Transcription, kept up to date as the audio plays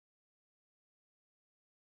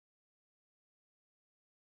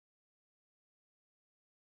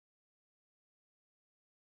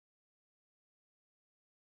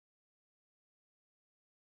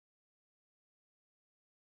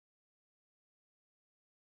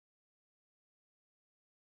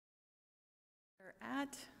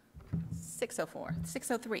at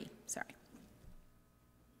 6:03, sorry.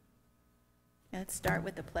 Let's start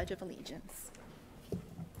with the Pledge of Allegiance.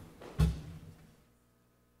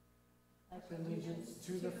 Allegiance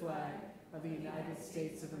to the flag of the United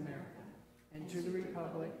States of America and to the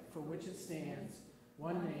republic for which it stands,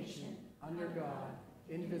 one nation, under God,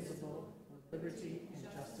 indivisible, with liberty and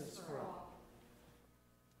justice for all.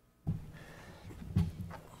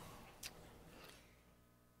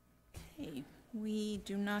 Okay, we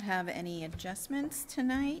do not have any adjustments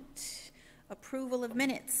tonight. Approval of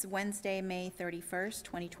minutes, Wednesday, May 31st,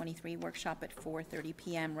 2023, workshop at 4:30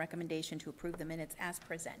 p.m. Recommendation to approve the minutes as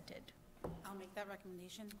presented. I'll make that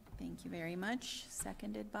recommendation. Thank you very much.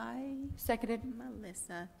 Seconded by? Seconded.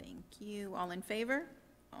 Melissa, thank you. All in favor?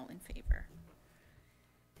 All in favor.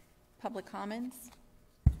 Public comments?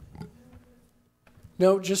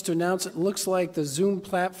 No, just to announce, it looks like the Zoom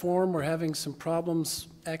platform, we're having some problems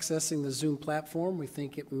accessing the Zoom platform. We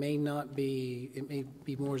think it may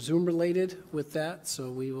be more Zoom related with that,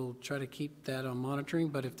 so we will try to keep that on monitoring.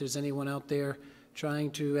 But if there's anyone out there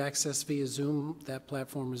trying to access via Zoom, that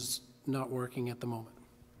platform is not working at the moment.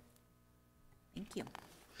 Thank you.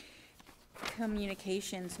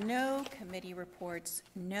 Communications, no. Committee reports,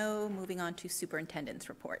 no. Moving on to superintendent's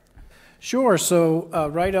report. Sure. So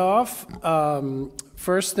right off,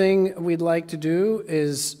 first thing we'd like to do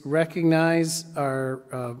is recognize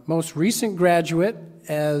our most recent graduate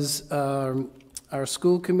as our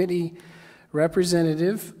school committee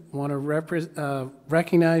representative. Want to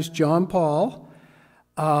recognize John Paul.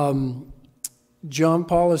 John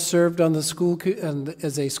Paul has served on the school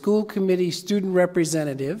as a school committee student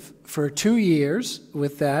representative for 2 years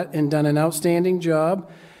with that and done an outstanding job.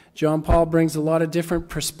 John Paul brings a lot of different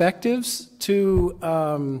perspectives to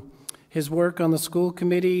his work on the school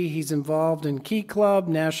committee. He's involved in Key Club,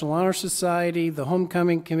 National Honor Society, the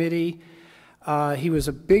Homecoming Committee. He was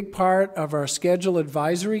a big part of our schedule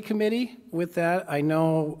advisory committee with that. I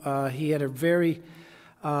know he had a very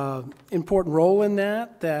important role in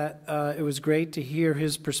that it was great to hear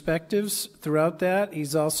his perspectives throughout that.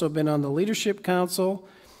 He's also been on the Leadership Council,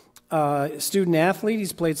 student athlete.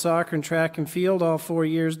 He's played soccer and track and field all 4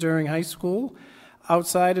 years during high school.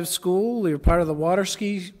 Outside of school, we were part of the water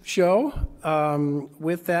ski show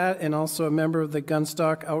with that, and also a member of the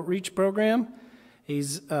Gunstock Outreach Program.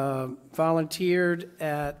 He's volunteered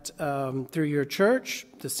at through your church,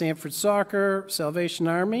 the Sanford Soccer, Salvation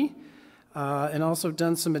Army, and also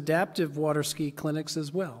done some adaptive water ski clinics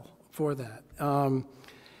as well for that.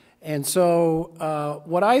 And so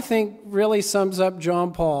what I think really sums up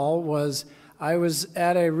John Paul was I was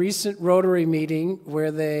at a recent Rotary meeting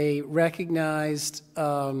where they recognized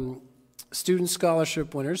student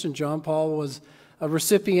scholarship winners, and John Paul was a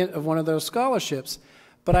recipient of one of those scholarships.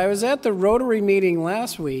 But I was at the Rotary meeting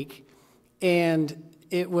last week, and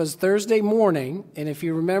it was Thursday morning, and if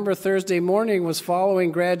you remember, Thursday morning was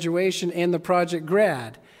following graduation and the Project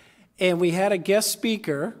Grad. And we had a guest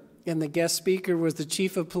speaker, and the guest speaker was the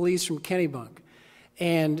Chief of Police from Kennebunk.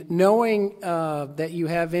 And knowing that you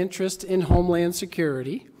have interest in Homeland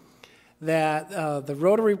Security, that the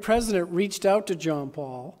Rotary president reached out to John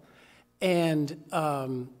Paul and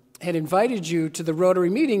had invited you to the Rotary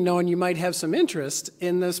meeting knowing you might have some interest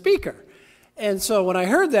in the speaker. And so when I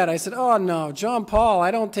heard that, I said, oh, no, John Paul,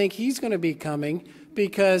 I don't think he's going to be coming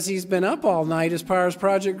because he's been up all night as far as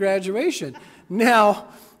Project Graduation. Now,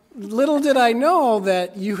 little did I know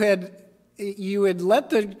that you had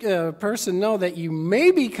let the person know that you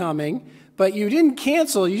may be coming, but you didn't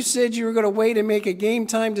cancel. You said you were going to wait and make a game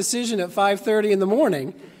time decision at 5:30 in the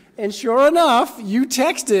morning. And sure enough, you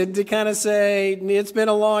texted to kind of say, it's been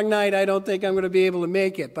a long night, I don't think I'm going to be able to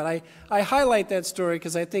make it. But I highlight that story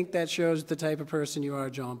because I think that shows the type of person you are,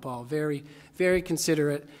 John Paul. Very, very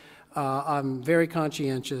considerate. I'm very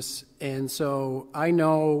conscientious. And so I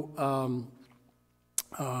know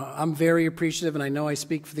I'm very appreciative, and I know I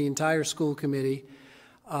speak for the entire school committee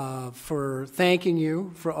for thanking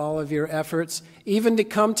you for all of your efforts. Even to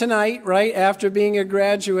come tonight, right, after being a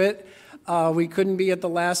graduate. We couldn't be at the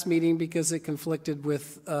last meeting because it conflicted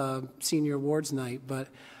with Senior Awards Night, but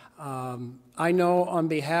I know on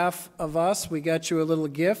behalf of us, we got you a little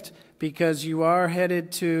gift because you are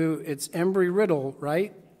headed to, it's Embry-Riddle,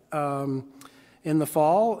 right, in the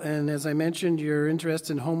fall, and as I mentioned, you're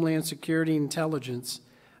interested in Homeland Security Intelligence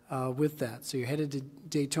with that. So you're headed to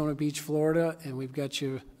Daytona Beach, Florida, and we've got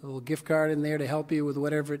you a little gift card in there to help you with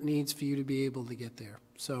whatever it needs for you to be able to get there.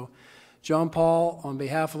 So John Paul, on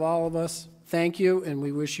behalf of all of us, thank you, and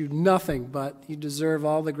we wish you nothing but you deserve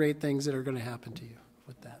all the great things that are going to happen to you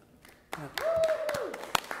with that.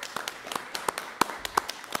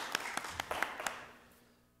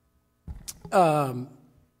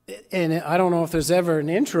 and I don't know if there's ever an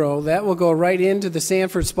intro, that will go right into the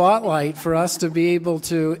Sanford Spotlight for us to be able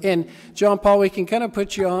to, and John Paul, we can kind of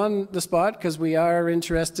put you on the spot because we are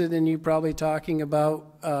interested in you probably talking about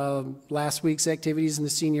last week's activities and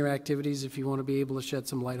the senior activities, if you want to be able to shed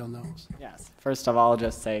some light on those. Yes. First of all, I'll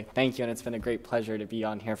just say thank you, and it's been a great pleasure to be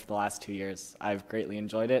on here for the last 2 years. I've greatly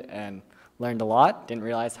enjoyed it and learned a lot. Didn't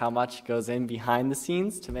realize how much goes in behind the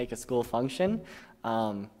scenes to make a school function,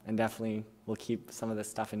 and definitely will keep some of this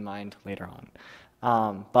stuff in mind later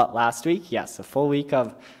on. But last week, yes, a full week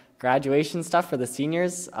of graduation stuff for the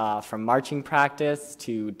seniors, from marching practice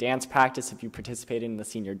to dance practice if you participated in the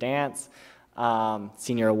senior dance,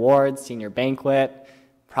 senior awards, senior banquet,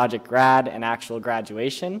 project grad, and actual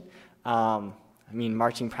graduation. I mean,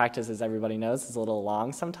 marching practice, as everybody knows, is a little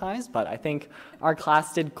long sometimes, but I think our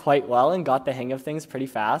class did quite well and got the hang of things pretty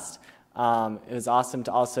fast. It was awesome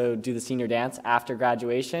to also do the senior dance after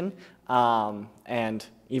graduation, and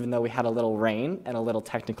even though we had a little rain and a little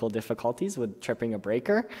technical difficulties with tripping a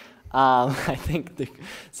breaker, I think the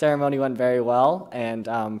ceremony went very well, and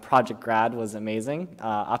Project Grad was amazing,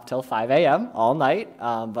 up till 5 a.m. all night,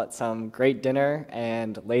 but some great dinner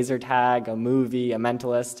and laser tag, a movie, a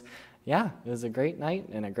mentalist. Yeah, it was a great night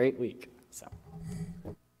and a great week. So.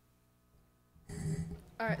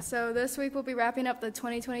 All right, so this week we'll be wrapping up the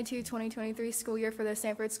 2022-2023 school year for the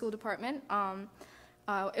Sanford School Department.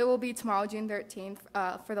 It will be tomorrow, June 13th,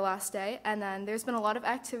 for the last day, and then there's been a lot of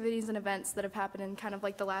activities and events that have happened in kind of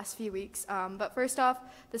like the last few weeks. But first off,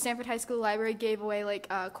 the Sanford High School Library gave away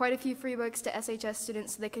quite a few free books to SHS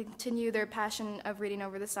students so they could continue their passion of reading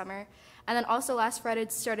over the summer. And then also last Friday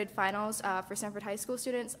started finals for Sanford High School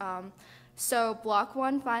students. So Block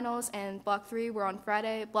 1 finals and Block 3 were on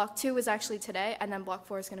Friday. Block 2 was actually today, and then Block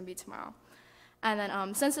 4 is going to be tomorrow. And then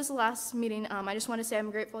since this is the last meeting, I just want to say I'm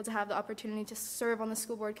grateful to have the opportunity to serve on the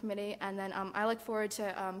school board committee, and then I look forward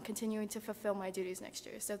to continuing to fulfill my duties next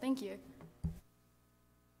year. So thank you.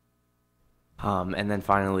 And then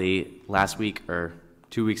finally, last week or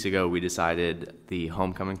 2 weeks ago, we decided the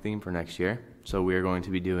homecoming theme for next year. So we are going to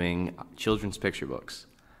be doing children's picture books.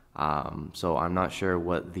 So I'm not sure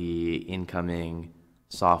what the incoming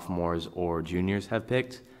sophomores or juniors have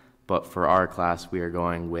picked, but for our class, we are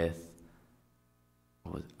going with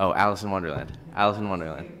Alice in Wonderland,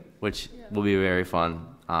 which will be very fun.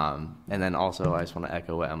 And then also, I just want to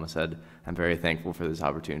echo what Emma said. I'm very thankful for this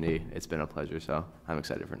opportunity. It's been a pleasure, so I'm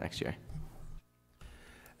excited for next year.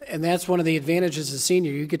 And that's one of the advantages as a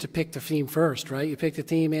senior. You get to pick the theme first, right? You pick the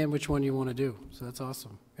theme and which one you want to do. So that's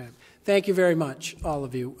awesome. Okay. Thank you very much, all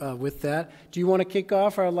of you, with that. Do you want to kick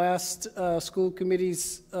off our last school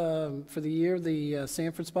committees for the year, the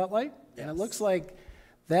Sanford Spotlight? Yes. And it looks like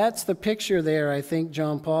that's the picture there, I think,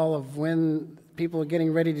 John Paul, of when people are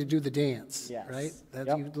getting ready to do the dance, yes. Right? That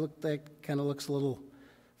kind of looks a little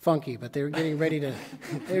funky, but they were getting ready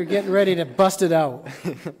to bust it out.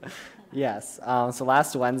 Yes. So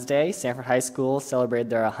last Wednesday, Sanford High School celebrated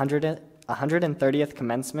their 130th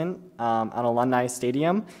commencement on Alumni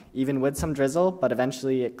Stadium, even with some drizzle, but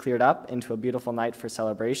eventually it cleared up into a beautiful night for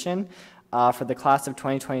celebration. For the class of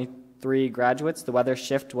 2023 graduates, the weather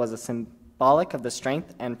shift was a symbolic of the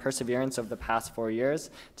strength and perseverance of the past 4 years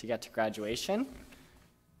to get to graduation.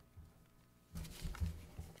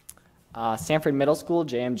 Sanford Middle School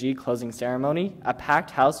JMG closing ceremony. A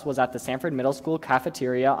packed house was at the Sanford Middle School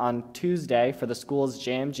cafeteria on Tuesday for the school's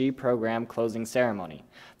JMG program closing ceremony.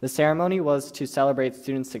 The ceremony was to celebrate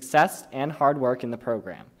students' success and hard work in the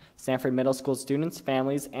program. Sanford Middle School students,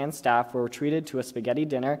 families, and staff were treated to a spaghetti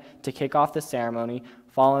dinner to kick off the ceremony,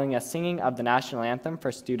 following a singing of the national anthem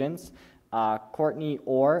for students. Courtney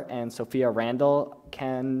Orr and Sophia Randall,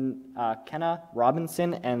 Kenna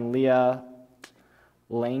Robinson, and Leah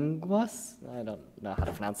Languas, I don't know how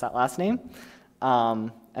to pronounce that last name,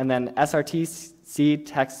 and then SRTC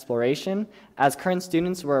Tech Exploration. As current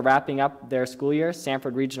students were wrapping up their school year,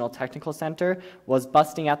 Sanford Regional Technical Center was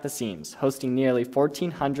busting at the seams, hosting nearly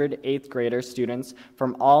 1,400 eighth grader students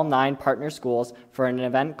from all 9 partner schools for an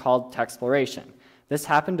event called Tech Exploration. This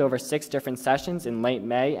happened over 6 different sessions in late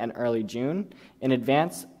May and early June. In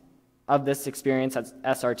advance of this experience at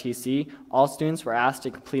SRTC, all students were asked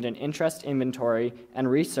to complete an interest inventory and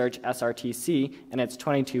research SRTC and its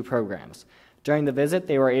 22 programs. During the visit,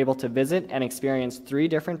 they were able to visit and experience 3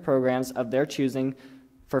 different programs of their choosing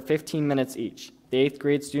for 15 minutes each. The 8th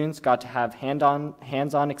grade students got to have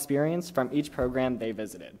hands-on experience from each program they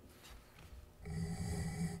visited.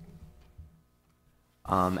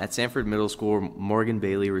 At Sanford Middle School, Morgan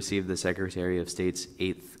Bailey received the Secretary of State's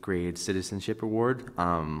 8th grade Citizenship Award,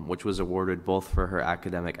 which was awarded both for her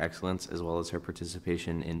academic excellence as well as her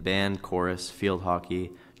participation in band, chorus, field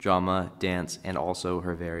hockey, drama, dance, and also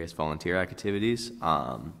her various volunteer activities.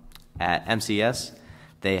 At MCS,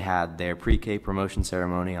 they had their pre-K promotion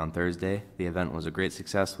ceremony on Thursday. The event was a great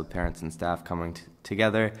success with parents and staff coming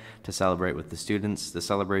together to celebrate with the students. The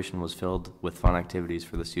celebration was filled with fun activities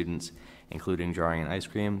for the students, including drawing and ice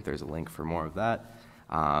cream. There's a link for more of that.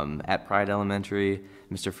 At Pride Elementary,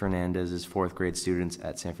 Mr. Fernandez's 4th grade students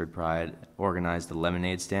at Sanford Pride organized a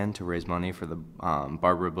lemonade stand to raise money for the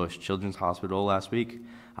Barbara Bush Children's Hospital last week.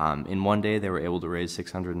 In one day, they were able to raise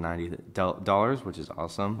 $690, which is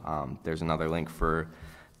awesome. There's another link for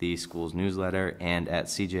the school's newsletter. And at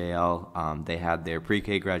CJL, they had their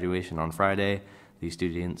pre-K graduation on Friday. The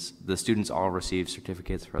students all received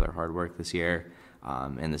certificates for their hard work this year.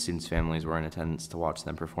 And the students' families were in attendance to watch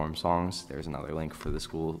them perform songs. There's another link for the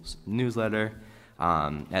school's newsletter.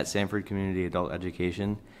 At Sanford Community Adult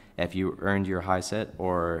Education, if you earned your HiSET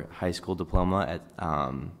or high school diploma at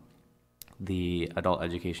the adult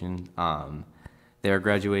education, their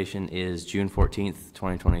graduation is June 14th,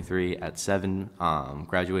 2023 at 7.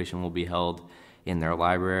 Graduation will be held in their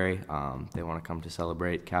library. They want to come to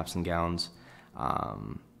celebrate, caps and gowns.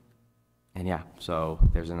 And yeah, so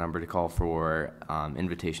there's a number to call for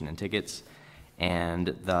invitation and tickets.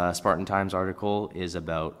 And the Spartan Times article is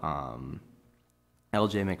about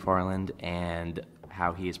LJ McFarland and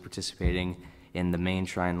how he is participating in the Maine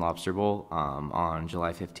Shrine Lobster Bowl on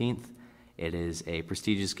July 15th. It is a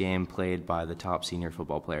prestigious game played by the top senior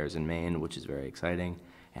football players in Maine, which is very exciting.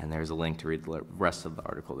 And there's a link to read the rest of the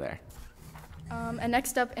article there. And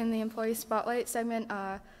next up in the Employee Spotlight segment,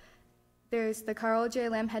 there's the Carl J.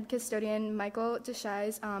 Lamb head custodian, Michael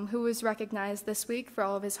Deshays, who was recognized this week for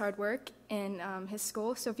all of his hard work in his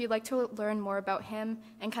school. So if you'd like to learn more about him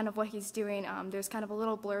and kind of what he's doing, there's kind of a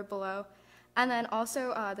little blurb below. And then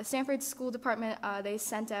also the Sanford School Department, they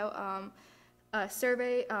sent out a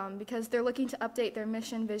survey because they're looking to update their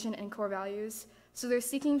mission, vision, and core values. So they're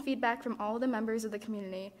seeking feedback from all of the members of the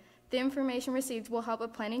community. The information received will help a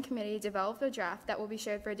planning committee develop a draft that will be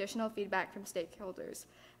shared for additional feedback from stakeholders.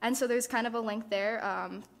 And so there's kind of a link there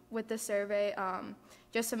with the survey,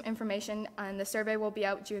 just some information, and the survey will be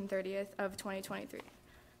out June 30th of 2023.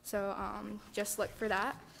 So just look for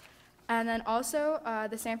that. And then also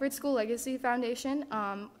the Sanford School Legacy Foundation,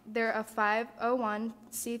 they're a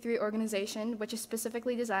 501c3 organization which is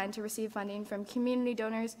specifically designed to receive funding from community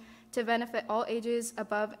donors to benefit all ages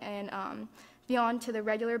above and beyond to the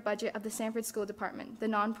regular budget of the Sanford School Department. The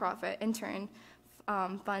nonprofit, in turn,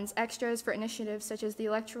 funds extras for initiatives such as the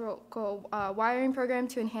electrical wiring program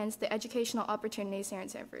to enhance the educational opportunities here in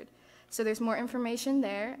Sanford. So there's more information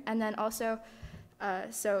there. And then also,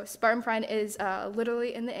 so Spartan Pride is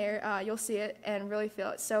literally in the air. You'll see it and really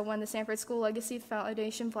feel it. So when the Sanford School Legacy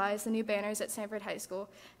Foundation flies the new banners at Sanford High School,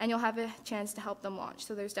 and you'll have a chance to help them launch.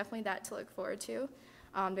 So there's definitely that to look forward to.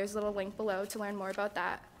 There's a little link below to learn more about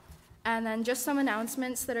that. And then just some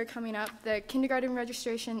announcements that are coming up. The kindergarten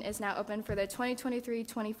registration is now open for the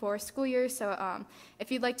 2023-24 school year. So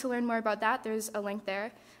if you'd like to learn more about that, there's a link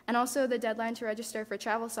there. And also the deadline to register for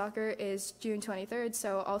travel soccer is June 23rd.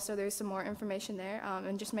 So also there's some more information there.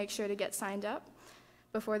 And just make sure to get signed up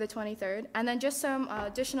before the 23rd. And then just some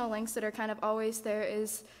additional links that are kind of always there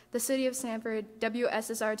is the City of Sanford,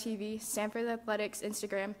 WSSR-TV, Sanford Athletics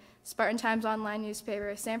Instagram, Spartan Times online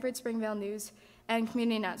newspaper, Sanford Springvale News, and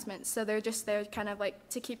community announcements. So they're just there kind of like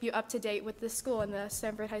to keep you up to date with the school and the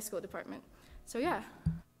Sanford High School Department. So yeah.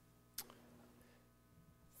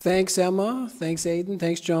 Thanks, Emma. Thanks, Aiden.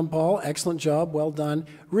 Thanks, John Paul. Excellent job. Well done.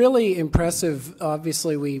 Really impressive.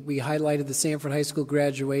 Obviously, we highlighted the Sanford High School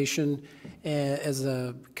graduation as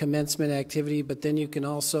a commencement activity, but then you can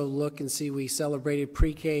also look and see we celebrated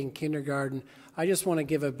pre-K and kindergarten. I just want to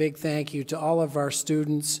give a big thank you to all of our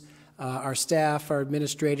students, our staff, our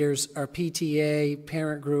administrators, our PTA,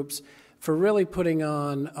 parent groups, for really putting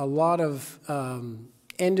on a lot of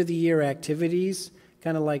end-of-the-year activities,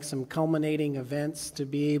 kind of like some culminating events to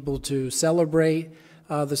be able to celebrate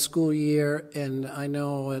the school year. And I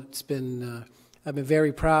know it's been, I've been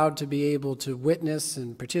very proud to be able to witness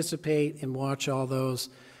and participate and watch all those.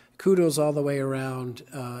 Kudos all the way around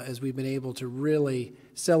as we've been able to really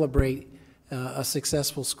celebrate a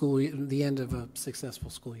successful school year, the end of a successful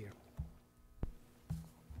school year.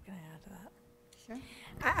 Can I add to that? Sure.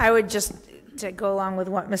 I would just, to go along with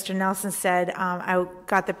what Mr. Nelson said, I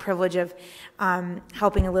got the privilege of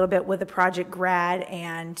helping a little bit with the Project Grad,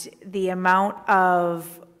 and the amount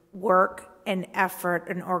of work and effort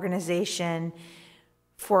and organization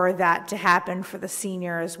for that to happen for the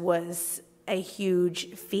seniors was a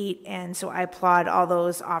huge feat, and so I applaud all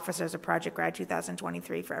those officers of Project Grad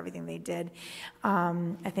 2023 for everything they did.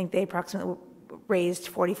 I think they approximately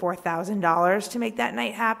raised $44,000 to make that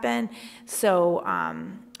night happen. So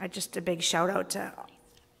just a big shout out to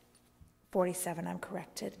 47, I'm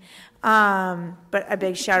corrected. But a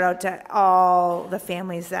big shout out to all the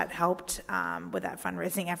families that helped with that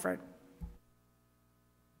fundraising effort.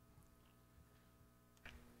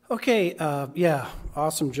 Okay, yeah,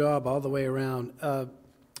 awesome job all the way around.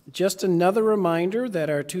 Just another reminder that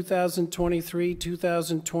our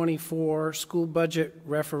 2023-2024 school budget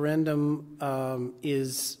referendum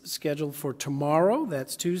is scheduled for tomorrow.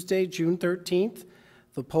 That's Tuesday, June 13th.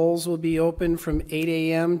 The polls will be open from 8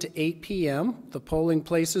 a.m. to 8 p.m. The polling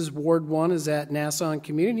places, Ward 1 is at Nassau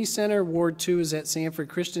Community Center, Ward 2 is at Sanford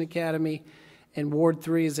Christian Academy, and Ward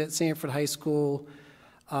 3 is at Sanford High School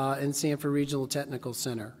and Sanford Regional Technical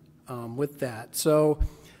Center. With that. So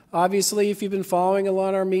obviously, if you've been following a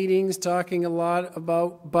lot of our meetings, talking a lot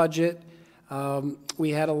about budget,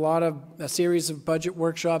 we had a series of budget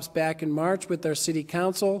workshops back in March with our city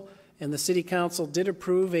council, and the city council did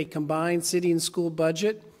approve a combined city and school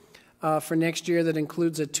budget for next year that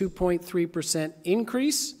includes a 2.3%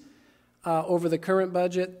 increase over the current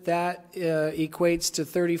budget. That equates to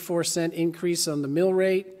 34-cent increase on the mill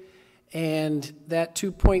rate. And that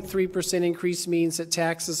 2.3% increase means that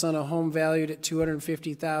taxes on a home valued at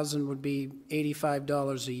 $250,000 would be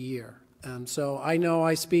 $85 a year. So I know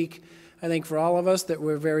I speak, I think, for all of us that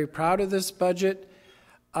we're very proud of this budget,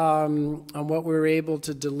 on what we're able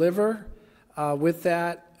to deliver. With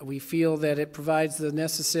that, we feel that it provides the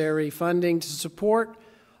necessary funding to support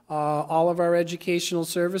all of our educational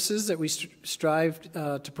services that we strive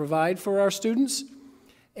to provide for our students.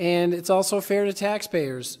 And it's also fair to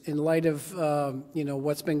taxpayers in light of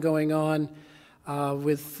what's been going on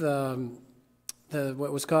with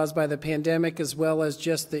what was caused by the pandemic, as well as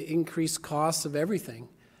just the increased costs of everything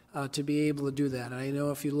to be able to do that. And I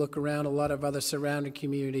know if you look around, a lot of other surrounding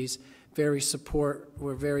communities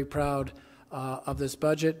we're very proud of this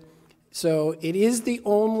budget. So it is the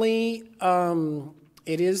only item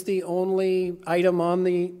on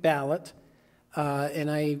the ballot. And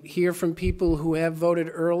I hear from people who have voted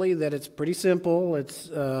early that it's pretty simple. It's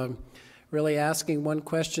really asking one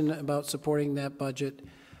question about supporting that budget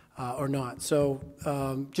or not. So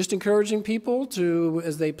just encouraging people to,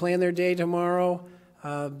 as they plan their day tomorrow,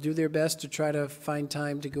 do their best to try to find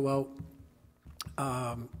time to go out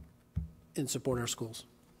and support our schools.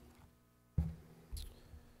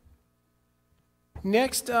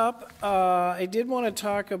 Next up, I did want to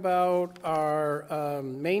talk about our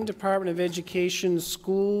Maine Department of Education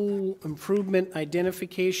school improvement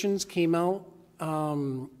identifications came out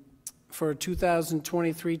for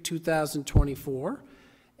 2023-2024.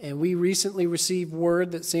 And we recently received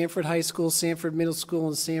word that Sanford High School, Sanford Middle School,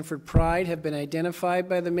 and Sanford Pride have been identified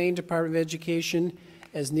by the Maine Department of Education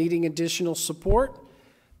as needing additional support.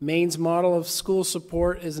 Maine's model of school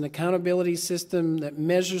support is an accountability system that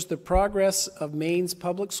measures the progress of Maine's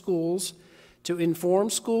public schools to inform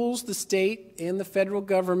schools, the state, and the federal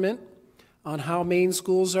government on how Maine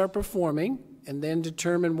schools are performing, and then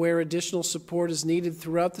determine where additional support is needed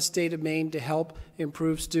throughout the state of Maine to help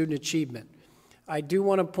improve student achievement. I do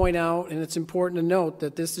want to point out, and it's important to note,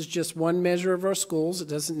 that this is just one measure of our schools. It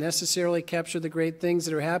doesn't necessarily capture the great things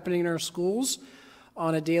that are happening in our schools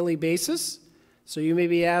on a daily basis. So you may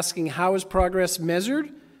be asking, how is progress measured?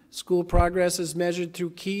 School progress is measured through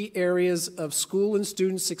key areas of school and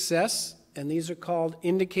student success, and these are called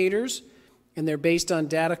indicators, and they're based on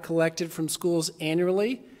data collected from schools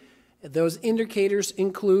annually. Those indicators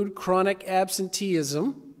include chronic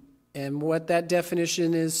absenteeism, and what that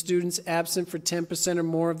definition is, students absent for 10% or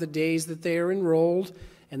more of the days that they are enrolled,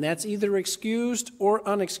 and that's either excused or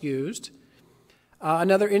unexcused.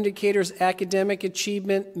 Another indicator is academic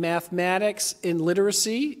achievement, mathematics, and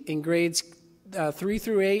literacy in grades 3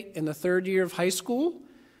 through 8 in the third year of high school.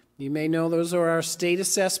 You may know those are our state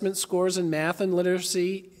assessment scores in math and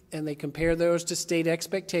literacy, and they compare those to state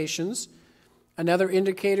expectations. Another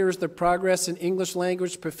indicator is the progress in English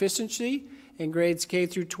language proficiency in grades K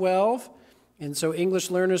through 12, and so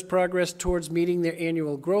English learners progress towards meeting their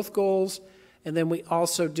annual growth goals. And then we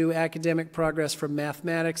also do academic progress for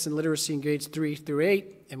mathematics and literacy in grades 3 through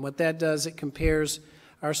 8. And what that does, it compares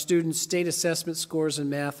our students' state assessment scores in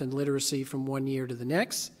math and literacy from one year to the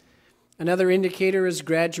next. Another indicator is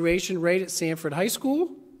graduation rate at Sanford High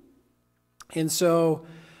School. And so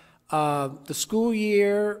the school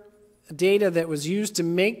year data that was used to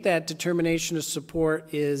make that determination of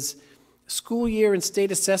support is school year and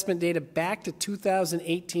state assessment data back to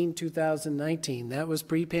 2018-2019. That was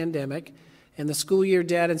pre-pandemic. And the school year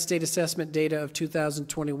data and state assessment data of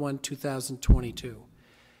 2021-2022.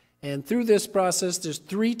 And through this process, there's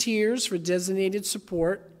 3 tiers for designated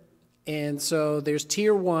support. And so there's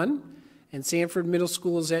Tier 1, and Sanford Middle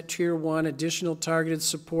School is at Tier 1, additional targeted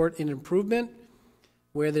support and improvement,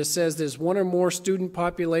 where there says there's 1 or more student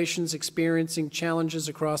populations experiencing challenges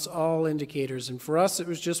across all indicators. And for us, it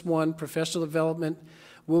was just 1. Professional development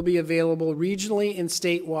will be available regionally and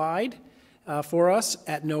statewide for us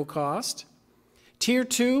at no cost. Tier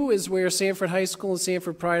 2 is where Sanford High School and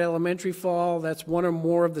Sanford Pride Elementary fall. That's 1 or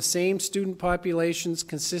more of the same student populations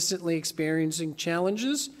consistently experiencing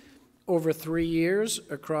challenges over 3 years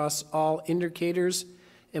across all indicators.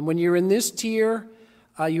 And when you're in this tier,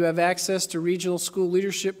 you have access to regional school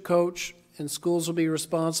leadership coach, and schools will be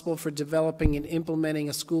responsible for developing and implementing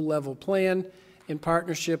a school-level plan in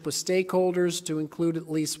partnership with stakeholders to include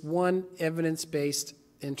at least 1 evidence-based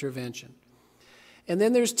intervention. And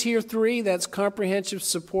then there's Tier 3, that's comprehensive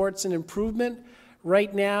supports and improvement.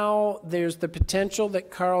 Right now, there's the potential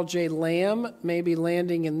that Carl J. Lamb may be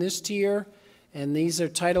landing in this tier, and these are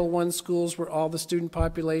Title I schools where all the student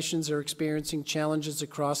populations are experiencing challenges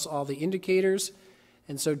across all the indicators.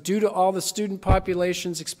 And so due to all the student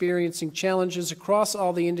populations experiencing challenges across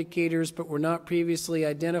all the indicators but were not previously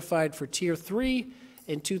identified for Tier 3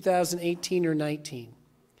 in 2018 or 19.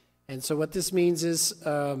 And so what this means is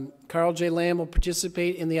Carl J. Lamb will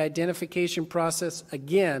participate in the identification process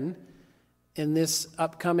again in this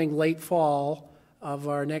upcoming late fall of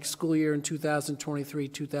our next school year in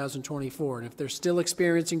 2023-2024. And if they're still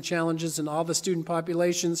experiencing challenges in all the student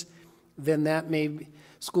populations, then that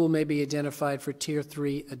school may be identified for Tier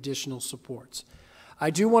 3 additional supports.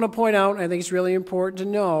 I do want to point out, and I think it's really important to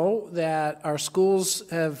know, that our schools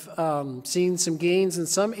have seen some gains in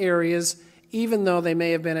some areas even though they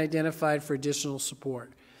may have been identified for additional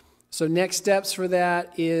support. So next steps for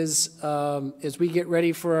that is as we get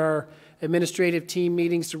ready for our administrative team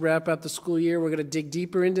meetings to wrap up the school year, we're going to dig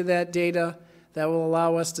deeper into that data. That will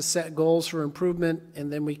allow us to set goals for improvement,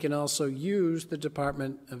 and then we can also use the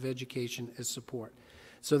Department of Education as support.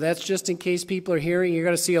 So that's just in case people are hearing. You're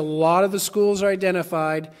going to see a lot of the schools are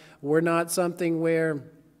identified. We're not something where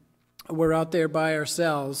we're out there by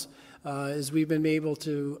ourselves. As we've been able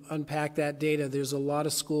to unpack that data, there's a lot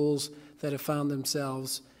of schools that have found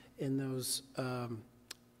themselves in those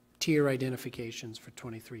tier identifications for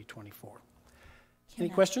 23-24. Any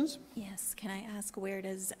questions? Yes. Can I ask, where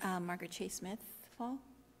does Margaret Chase Smith fall?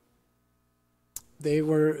 They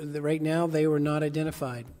were, right now, they were not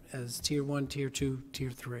identified as Tier 1, Tier 2,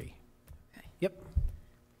 Tier 3. Okay. Yep.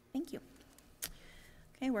 Thank you.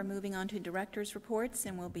 Okay, we're moving on to director's reports,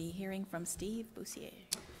 and we'll be hearing from Steve Boussier.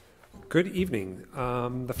 Good evening.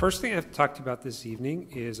 The first thing I have to talk to you about this evening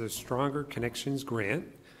is a Stronger Connections grant.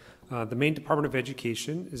 The Maine Department of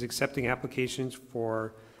Education is accepting applications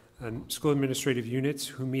for school administrative units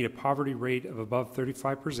who meet a poverty rate of above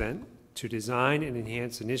 35% to design and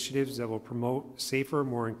enhance initiatives that will promote safer,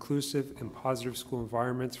 more inclusive, and positive school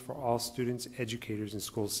environments for all students, educators, and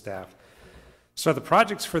school staff. So the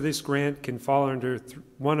projects for this grant can fall under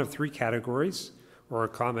one of 3 categories, or a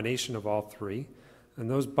combination of all 3. And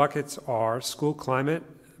those buckets are school climate,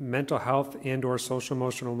 mental health and/or social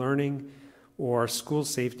emotional learning, or school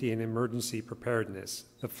safety and emergency preparedness.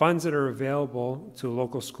 The funds that are available to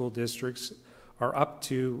local school districts are up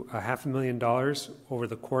to $500,000 over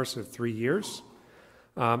the course of 3 years.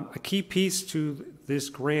 A key piece to this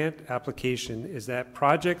grant application is that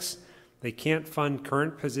projects, they can't fund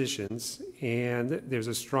current positions, and there's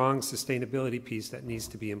a strong sustainability piece that needs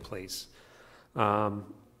to be in place.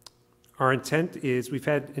 Our intent is, we've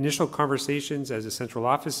had initial conversations as a central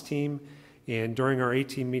office team, and during our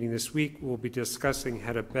A-team meeting this week, we'll be discussing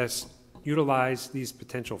how to best utilize these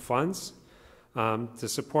potential funds to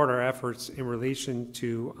support our efforts in relation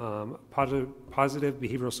to positive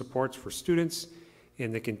behavioral supports for students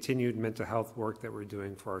and the continued mental health work that we're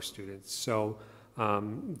doing for our students. So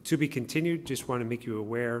to be continued, just want to make you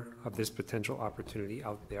aware of this potential opportunity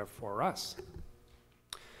out there for us.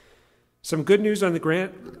 Some good news on the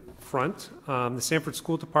grant front. The Sanford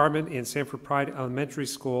School Department and Sanford Pride Elementary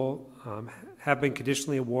School have been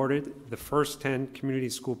conditionally awarded the first 10 Community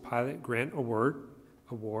School Pilot Grant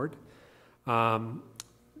Award.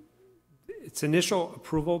 It's initial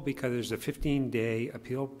approval because there's a 15-day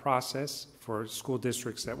appeal process for school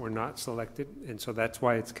districts that were not selected, and so that's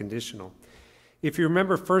why it's conditional. If you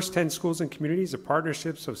remember, First 10 Schools and Communities are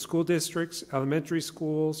partnerships of school districts, elementary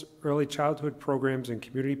schools, early childhood programs, and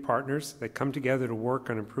community partners that come together to work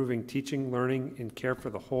on improving teaching, learning, and care for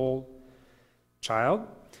the whole child.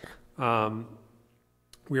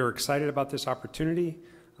 We are excited about this opportunity.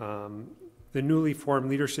 The newly formed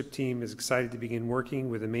leadership team is excited to begin working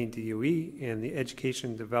with the Maine DOE and the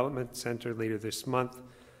Education Development Center later this month.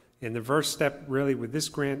 And the first step really with this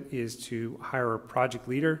grant is to hire a project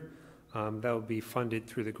leader that will be funded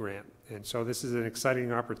through the grant. And so this is an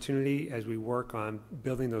exciting opportunity as we work on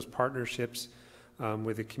building those partnerships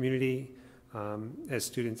with the community as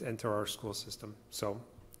students enter our school system. So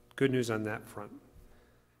good news on that front.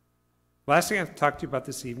 Last thing I have to talk to you about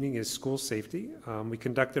this evening is school safety. We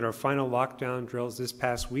conducted our final lockdown drills this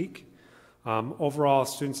past week. Overall,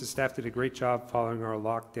 students and staff did a great job following our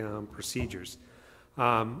lockdown procedures.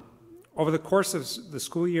 Over the course of the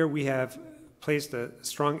school year, we have placed a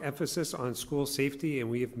strong emphasis on school safety, and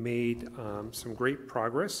we have made some great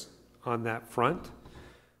progress on that front.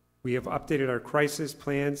 We have updated our crisis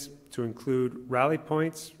plans to include rally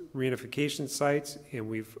points, reunification sites, and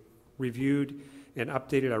we've reviewed and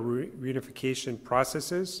updated our reunification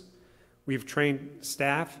processes. We've trained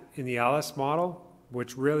staff in the ALICE model,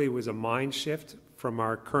 which really was a mind shift from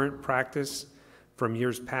our current practice from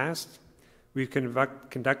years past. We've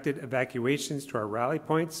conducted evacuations to our rally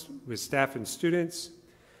points with staff and students.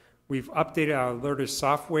 We've updated our alerters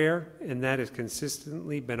software, and that has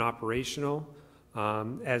consistently been operational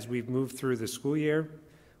as we've moved through the school year.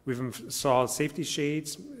 We've installed safety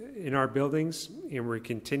shades in our buildings, and we're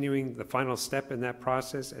continuing the final step in that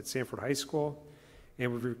process at Sanford High School.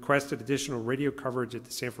 And we've requested additional radio coverage at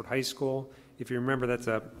the Sanford High School. If you remember, that's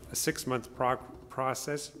a 6-month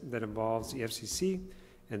process that involves the FCC,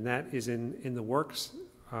 and that is in the works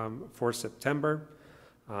for September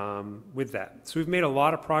with that. So we've made a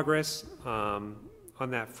lot of progress on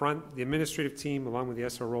that front. The administrative team, along with the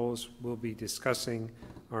SROs, will be discussing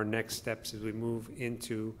our next steps as we move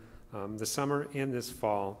into the summer and this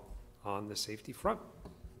fall on the safety front.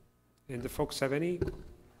 And do folks have any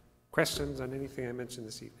questions on anything I mentioned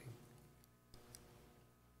this evening?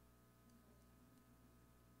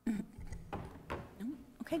 No?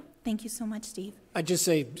 Okay, thank you so much, Steve. I just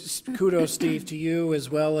say kudos, Steve, to you as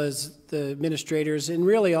well as the administrators and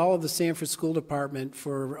really all of the Sanford School Department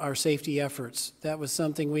for our safety efforts. That was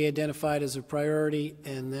something we identified as a priority,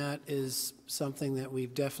 and that is something that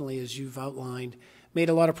we've definitely, as you've outlined, made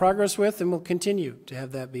a lot of progress with and will continue to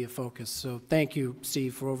have that be a focus. So thank you,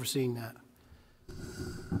 Steve, for overseeing that.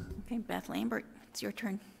 Okay, Beth Lambert, it's your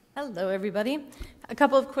turn. Hello, everybody. A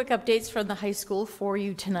couple of quick updates from the high school for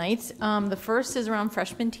you tonight. The first is around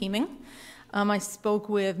freshman teaming. I spoke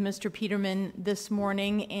with Mr. Peterman this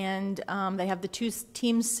morning, and they have the 2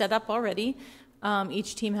 teams set up already.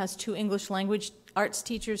 Each team has 2 English language arts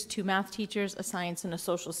teachers, 2 math teachers, a science and a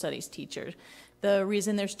social studies teacher. The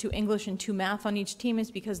reason there's 2 English and 2 math on each team is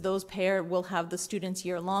because those pair will have the students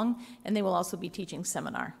year long, and they will also be teaching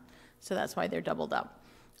seminar. So that's why they're doubled up.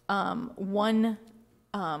 One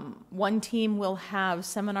team will have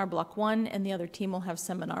seminar block 1, and the other team will have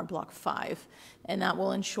seminar block 5. And that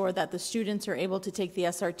will ensure that the students are able to take the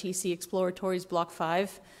SRTC Exploratories block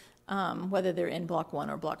 5, whether they're in block 1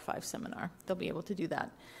 or block 5 seminar. They'll be able to do that.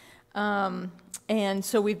 And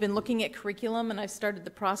so we've been looking at curriculum, and I've started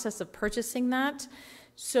the process of purchasing that.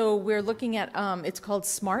 So we're looking at, it's called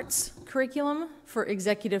SMARTS curriculum for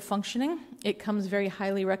executive functioning. It comes very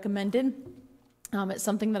highly recommended. It's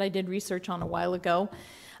something that I did research on a while ago.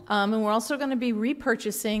 And we're also going to be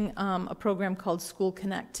repurchasing a program called School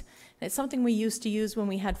Connect. And it's something we used to use when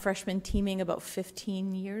we had freshman teaming about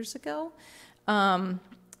 15 years ago.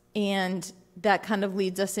 And that kind of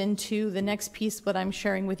leads us into the next piece, what I'm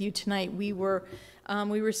sharing with you tonight. We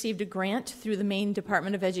received a grant through the Maine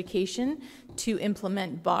Department of Education to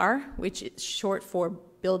implement BAR, which is short for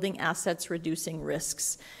Building Assets Reducing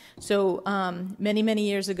Risks. So many, many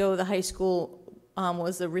years ago, the high school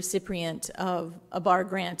was the recipient of a BAR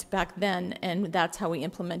grant back then, and that's how we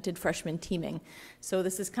implemented freshman teaming. So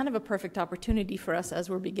this is kind of a perfect opportunity for us as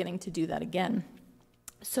we're beginning to do that again.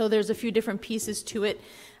 So there's a few different pieces to it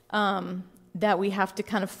that we have to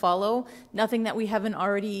kind of follow. Nothing that we haven't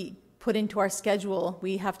already put into our schedule.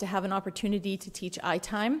 We have to have an opportunity to teach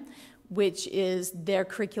iTime, which is their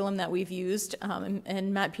curriculum that we've used.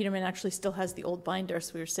 And Matt Peterman actually still has the old binder,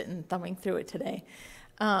 so we were sitting thumbing through it today.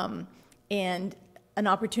 And an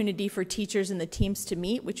opportunity for teachers and the teams to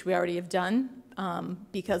meet, which we already have done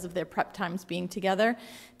because of their prep times being together.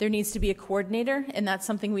 There needs to be a coordinator, and that's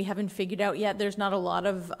something we haven't figured out yet. There's not a lot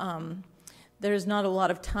of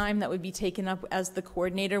time that would be taken up as the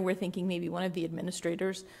coordinator. We're thinking maybe one of the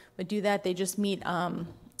administrators would do that. They just meet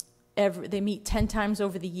they meet 10 times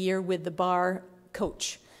over the year with the BAR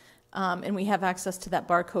coach, and we have access to that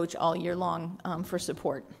BAR coach all year long for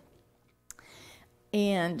support.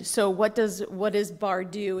 And so what does BAR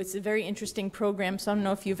do? It's a very interesting program. So I don't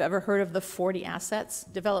know if you've ever heard of the 40 assets,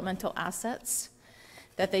 developmental assets,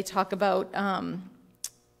 that they talk about,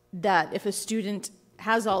 that if a student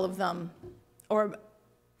has all of them, or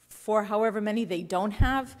for however many they don't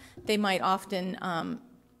have, they might often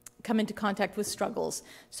come into contact with struggles.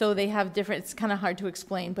 So they have different, it's kind of hard to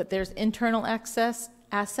explain, but there's internal assets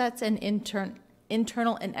and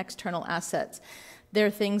internal and external assets. There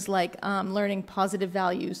are things like learning positive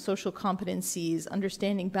values, social competencies,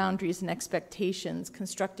 understanding boundaries and expectations,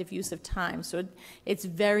 constructive use of time. So it's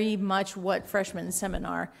very much what freshman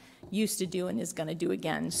seminar used to do and is going to do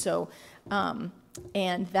again. So,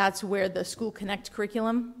 and that's where the School Connect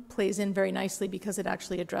curriculum plays in very nicely, because it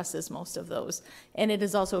actually addresses most of those. And it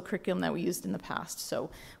is also a curriculum that we used in the past. So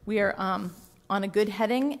we are on a good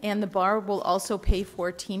heading, and the BAR will also pay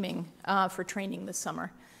for teaming for training this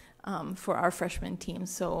summer. For our freshman team.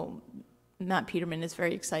 So Matt Peterman is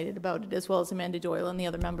very excited about it, as well as Amanda Doyle and the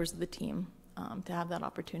other members of the team, to have that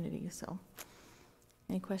opportunity. So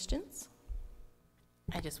any questions?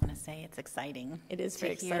 I just want to say it's exciting. It is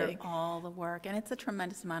very to hear exciting. all the work, and it's a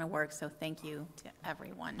tremendous amount of work, so thank you to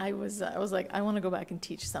everyone. I was like, I want to go back and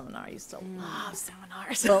teach seminar. I used to love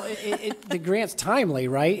seminars. Well, the grant's timely,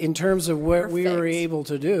 right? In terms of what we were Perfect. able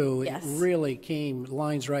to do, Yes. it really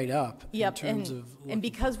lines right up. Yep, in terms of and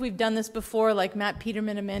because we've done this before, like Matt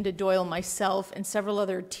Peterman, Amanda Doyle, myself, and several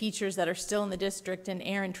other teachers that are still in the district, and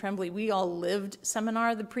Aaron Tremblay, we all lived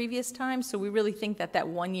seminar the previous time, so we really think that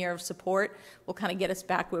 1 year of support will kind of get us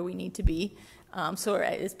back where we need to be. So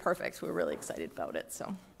it's perfect. We're really excited about it.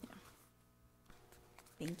 So, yeah.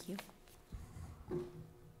 Thank you.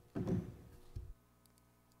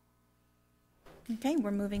 Okay,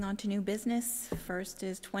 we're moving on to new business. First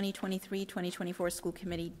is 2023-2024 school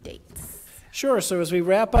committee dates. Sure. So as we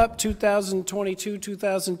wrap up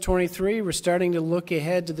 2022-2023, we're starting to look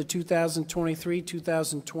ahead to the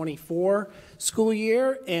 2023-2024 school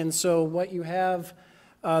year. And so what you have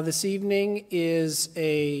this evening is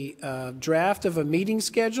a draft of a meeting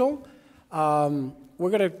schedule. We're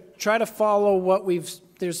going to try to follow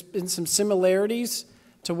there's been some similarities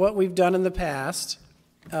to what we've done in the past.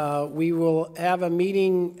 We will have a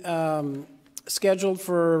meeting scheduled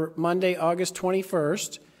for Monday, August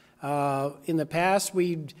 21st. In the past,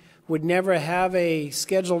 we would never have a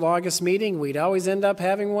scheduled August meeting. We'd always end up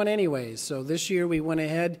having one anyways. So this year we went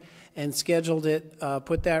ahead and scheduled it,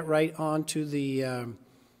 put that right onto the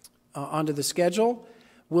schedule.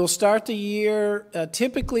 We'll start the year,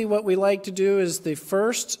 typically what we like to do is the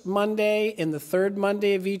first Monday and the third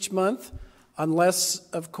Monday of each month, unless,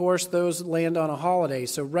 of course, those land on a holiday.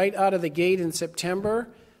 So right out of the gate in September,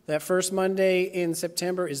 that first Monday in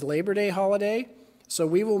September is Labor Day holiday. So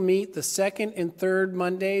we will meet the second and third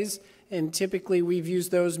Mondays, and typically we've used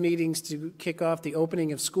those meetings to kick off the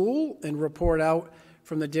opening of school and report out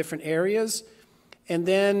from the different areas. And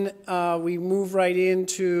then we move right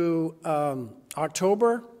into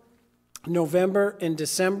October, November, and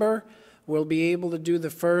December. We'll be able to do the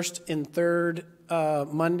first and third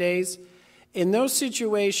Mondays. In those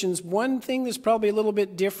situations, one thing that's probably a little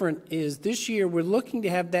bit different is this year we're looking to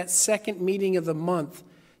have that second meeting of the month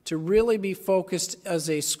to really be focused as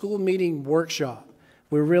a school meeting workshop.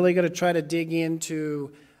 We're really going to try to dig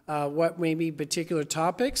into what may be particular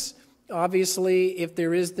topics. Obviously, if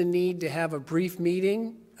there is the need to have a brief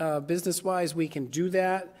meeting, business-wise, we can do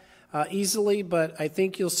that easily, but I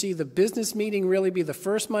think you'll see the business meeting really be the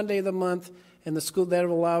first Monday of the month, and the school that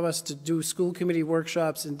will allow us to do school committee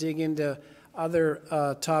workshops and dig into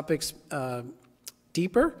other topics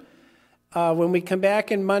deeper. When we come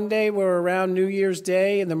back in Monday, we're around New Year's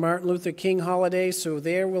Day and the Martin Luther King holiday, so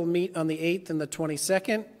there we'll meet on the 8th and the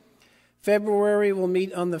 22nd. February, we'll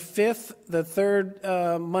meet on the 5th. The third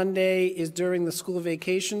Monday is during the school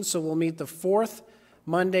vacation, so we'll meet the 4th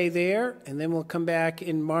Monday there, and then we'll come back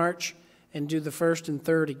in March and do the 1st and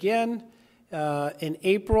 3rd again. In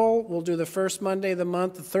April, we'll do the first Monday of the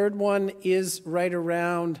month. The third one is right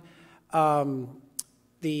around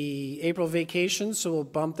the April vacation, so we'll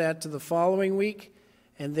bump that to the following week.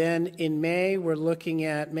 And then in May, we're looking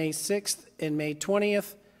at May 6th and May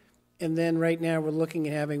 20th. And then right now, we're looking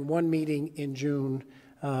at having one meeting in June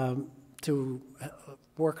to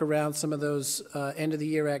work around some of those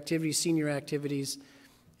end-of-the-year activities, senior activities,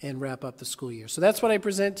 and wrap up the school year. So that's what I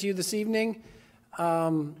present to you this evening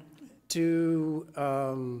for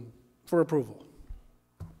approval.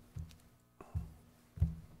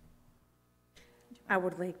 I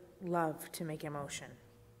would love to make a motion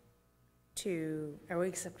are we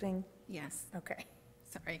accepting? Yes, Okay.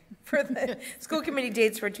 sorry. For the school committee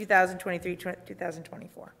dates for 2023,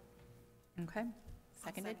 2024. Okay,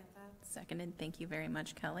 seconded? Seconded. Thank you very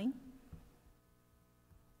much, Kelly.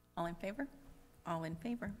 All in favor? All in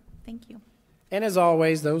favor. Thank you. And as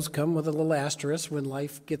always, those come with a little asterisk. When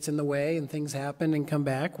life gets in the way and things happen and come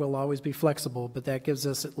back, we'll always be flexible, but that gives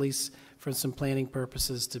us, at least for some planning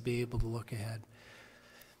purposes, to be able to look ahead.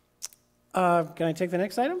 Can I take the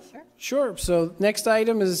next item? Sure. Sure. So next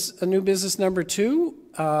item is a new business number 2,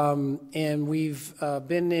 and we've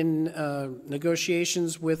been in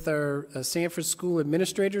negotiations with our Sanford School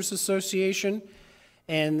Administrators Association,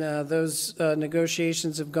 and those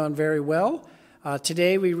negotiations have gone very well.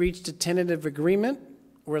 Today we reached a tentative agreement.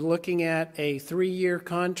 We're looking at a 3-year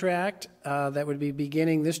contract that would be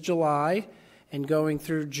beginning this July and going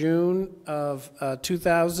through June of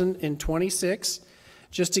 2026.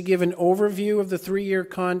 Just to give an overview of the 3-year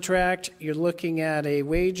contract, you're looking at a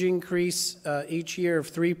wage increase each year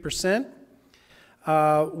of 3%.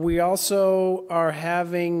 We also are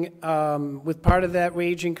having, with part of that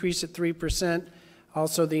wage increase at 3%,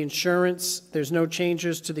 also the insurance. There's no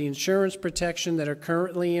changes to the insurance protection that are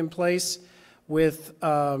currently in place with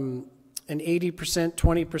an 80%,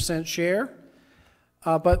 20% share.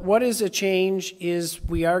 But what is a change is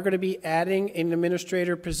we are going to be adding an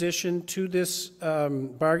administrator position to this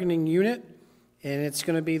bargaining unit, and it's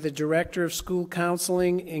going to be the Director of School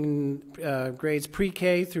Counseling in grades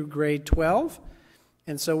pre-K through grade 12.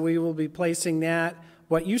 And so we will be placing that.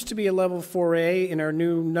 What used to be a level 4A in our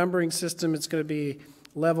new numbering system, it's going to be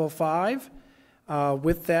level 5.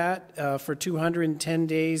 With that for 210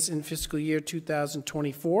 days in fiscal year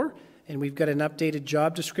 2024. And we've got an updated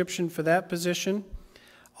job description for that position.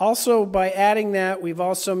 Also, by adding that, we've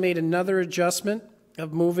also made another adjustment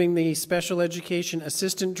of moving the Special Education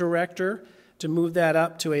Assistant Director to move that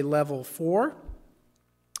up to a level 4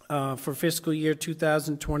 for fiscal year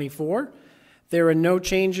 2024. There are no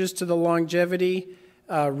changes to the longevity,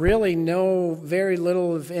 really very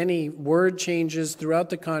little of any word changes throughout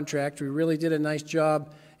the contract. We really did a nice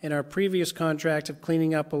job in our previous contract of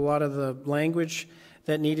cleaning up a lot of the language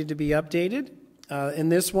that needed to be updated. In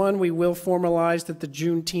this one, we will formalize that the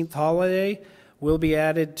Juneteenth holiday will be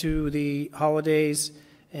added to the holidays,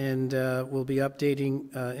 and we'll be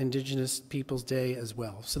updating Indigenous Peoples Day as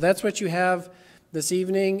well. So that's what you have this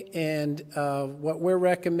evening, and what we're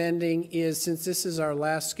recommending is, since this is our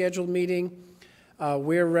last scheduled meeting,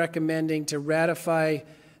 we're recommending to ratify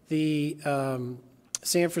the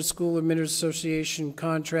Sanford School Administrators Association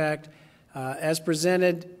contract as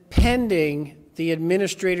presented, pending the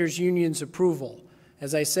Administrators Union's approval.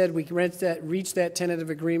 As I said, we reached that tentative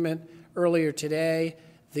agreement earlier today.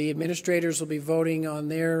 The administrators will be voting on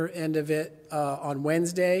their end of it on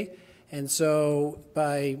Wednesday, and so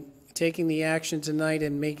by taking the action tonight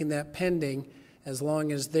and making that pending, as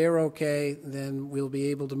long as they're okay, then we'll be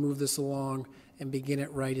able to move this along and begin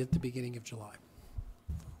it right at the beginning of July.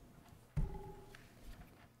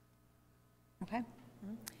 Okay.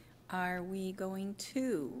 Are we going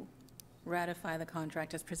to ratify the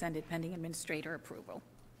contract as presented pending administrator approval?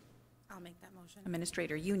 I'll make that motion.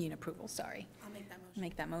 Administrator union approval, sorry. I'll make that motion.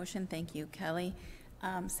 Make that motion. Thank you, Kelly.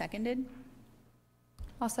 Seconded?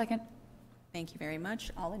 I'll second. Thank you very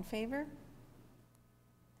much. All in favor?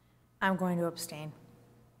 I'm going to abstain.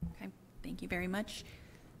 Okay. Thank you very much.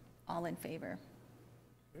 All in favor?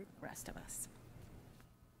 Rest of us.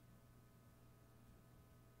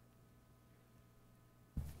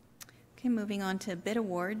 Okay, moving on to bid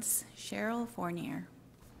awards. Cheryl Fournier.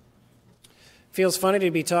 Feels funny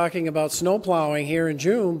to be talking about snow plowing here in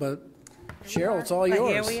June, but Cheryl, it's all yours.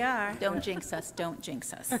 But here we are. Don't jinx us. Don't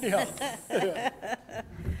jinx us.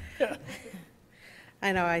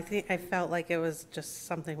 I know, I felt like it was just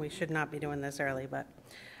something we should not be doing this early, but,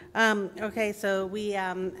 okay, so we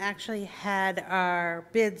actually had our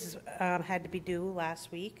bids had to be due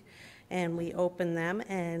last week, and we opened them,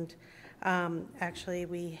 and actually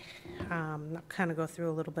we kind of go through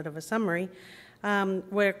a little bit of a summary.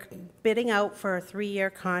 We're bidding out for a 3-year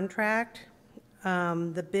contract.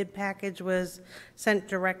 The bid package was sent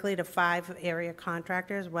directly to 5 area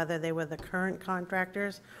contractors, whether they were the current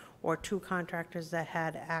contractors or 2 contractors that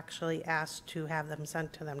had actually asked to have them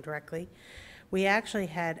sent to them directly. We actually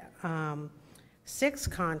had 6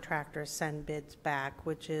 contractors send bids back,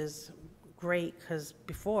 which is great, because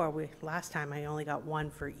last time I only got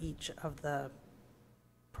 1 for each of the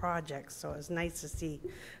projects, so it was nice to see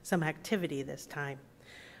some activity this time.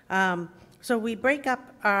 So we break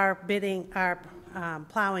up our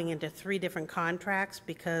plowing into 3 different contracts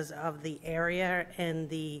because of the area and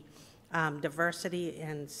the diversity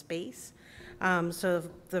and space. So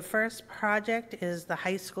the first project is the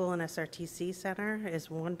high school and SRTC center is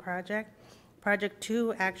one project. Project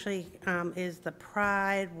 2 actually is the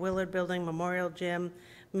Pride, Willard Building, Memorial Gym,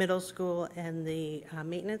 middle school and the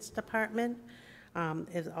maintenance department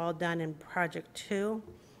is all done in Project 2.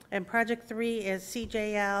 And Project 3 is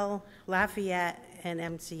CJL, Lafayette, and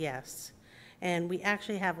MCS. And we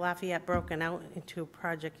actually have Lafayette broken out into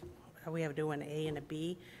project, we have to do an A and a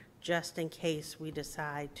B, just in case we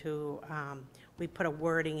decide to, we put a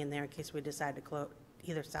wording in there in case we decide to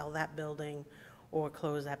either sell that building or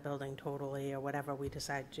close that building totally, or whatever we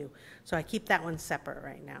decide to do. So I keep that one separate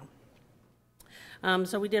right now.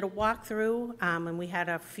 So we did a walkthrough, and we had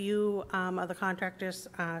a few other contractors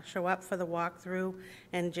show up for the walkthrough,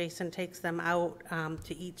 and Jason takes them out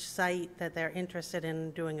to each site that they're interested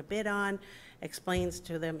in doing a bid on, explains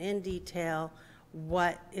to them in detail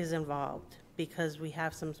what is involved, because we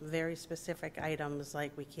have some very specific items,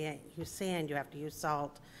 like we can't use sand, you have to use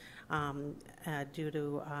salt, due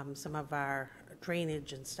to some of our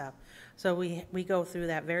drainage and stuff. So we go through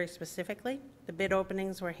that very specifically. The bid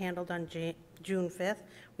openings were handled on June 5th.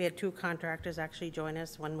 We had 2 contractors actually join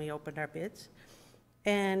us when we opened our bids.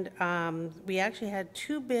 And we actually had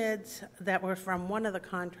 2 bids that were from one of the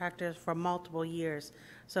contractors for multiple years.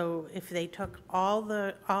 So if they took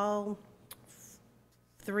all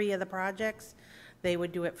 3 of the projects, they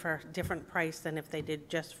would do it for a different price than if they did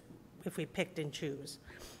just if we picked and choose.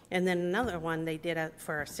 And then another one, they did it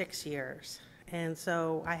for 6 years. And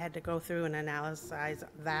so I had to go through and analyze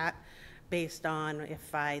that based on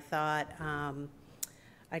if I thought,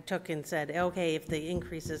 I took and said, okay, if the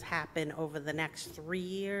increases happen over the next 3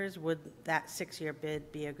 years, would that 6-year bid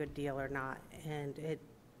be a good deal or not? And it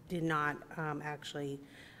did not actually,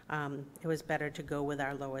 it was better to go with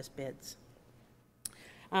our lowest bids.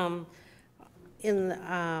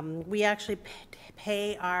 We actually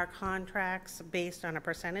pay our contracts based on a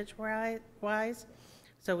percentage wise.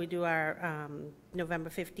 So we do our November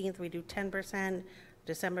 15th, we do 10%,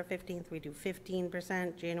 December 15th, we do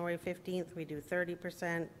 15%, January 15th, we do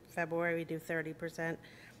 30%, February, we do 30%,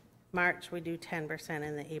 March, we do 10%,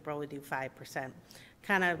 and then April, we do 5%.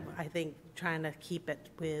 Kind of, I think, trying to keep it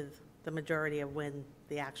with the majority of when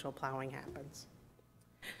the actual plowing happens.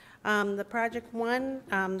 The project 1,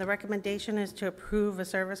 the recommendation is to approve a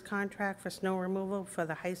service contract for snow removal for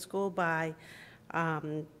the high school by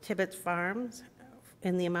Tibbetts Farms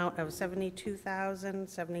in the amount of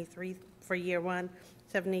 $72,073 for year 1,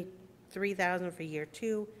 $73,000 for year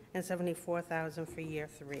 2, and $74,000 for year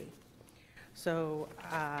 3. So,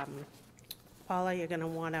 Paula, you're going to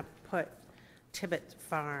want to put Tibbetts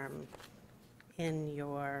Farm in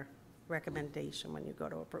your recommendation when you go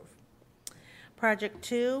to approve. Project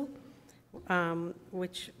 2,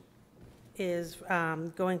 which is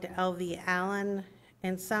going to LV Allen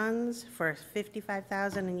and Sons for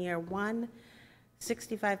 $55,000 in year 1,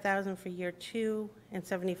 $65,000 for year 2, and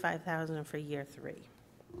 $75,000 for year 3.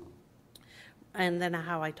 And then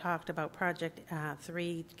how I talked about Project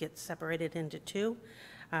 3 gets separated into 2.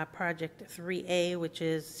 Project 3A, which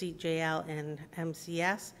is CJL and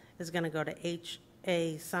MCS, is going to go to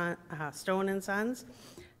H.A. Stone and Sons,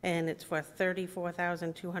 and it's for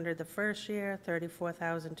 $34,200 the first year,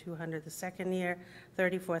 $34,200 the second year,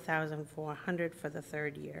 $34,400 for the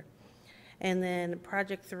third year. And then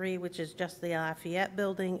Project 3, which is just the Lafayette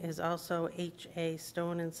building, is also H.A.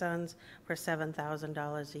 Stone and Sons for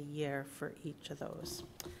 $7,000 a year for each of those.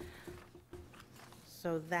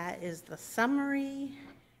 So that is the summary,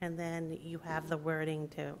 and then you have the wording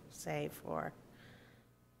to say for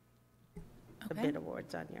the bid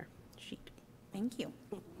awards on your sheet. Thank you.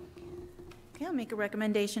 Okay, I'll make a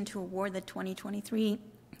recommendation to award the 2023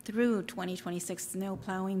 through 2026 snow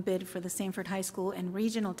plowing bid for the Sanford High School and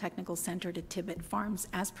Regional Technical Center to Tibbetts Farms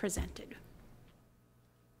as presented.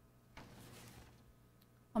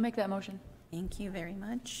 I'll make that motion. Thank you very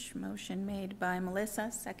much. Motion made by Melissa,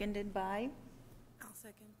 seconded by? I'll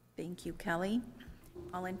second. Thank you, Kelly.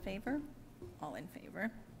 All in favor? All in favor.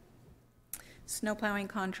 Snow plowing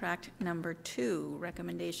contract number 2,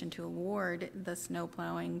 recommendation to award the snow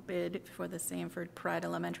plowing bid for the Sanford Pride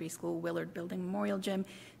Elementary School, Willard Building Memorial Gym,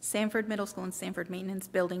 Sanford Middle School, and Sanford Maintenance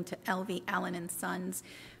Building to LV Allen and Sons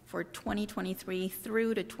for 2023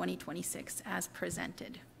 through to 2026 as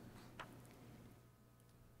presented.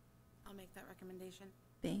 I'll make that recommendation.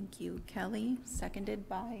 Thank you, Kelly. Seconded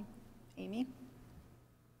by Amy.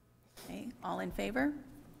 Okay, all in favor?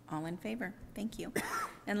 All in favor. Thank you.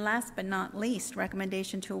 And last but not least,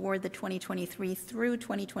 recommendation to award the 2023 through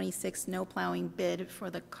 2026 snow plowing bid for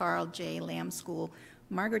the Carl J. Lamb School,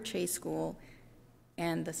 Margaret Chase School,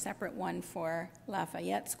 and the separate one for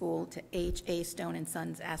Lafayette School to H.A. Stone and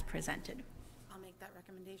Sons as presented. I'll make that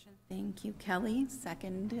recommendation. Thank you, Kelly.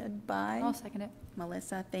 Seconded by? I'll second it.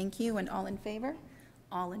 Melissa, thank you. And all in favor?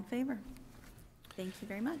 All in favor. Thank you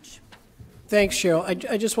very much. Thanks, Cheryl.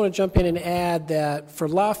 I just want to jump in and add that for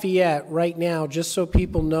Lafayette, right now, just so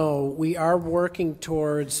people know, we are working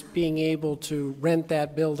towards being able to rent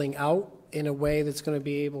that building out in a way that's going to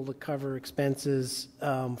be able to cover expenses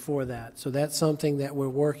for that. So that's something that we're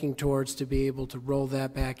working towards to be able to roll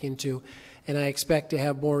that back into. And I expect to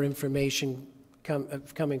have more information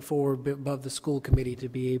coming forward above the school committee to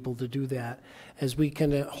be able to do that. As we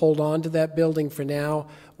kind of hold on to that building for now,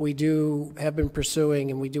 we have been pursuing,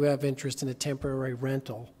 and we do have interest in a temporary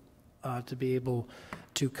rental to be able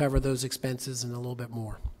to cover those expenses and a little bit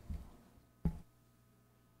more.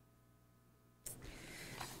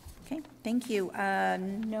 Okay, thank you.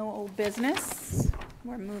 No old business.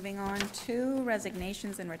 We're moving on to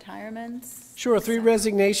resignations and retirements. Sure, 3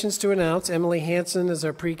 resignations to announce. Emily Hanson is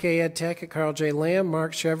our pre-K ed tech at Carl J. Lamb,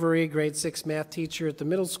 Mark Chevery, grade 6 math teacher at the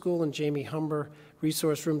middle school, and Jamie Humber,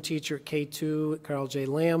 resource room teacher at K2 at Carl J.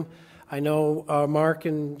 Lamb. I know Mark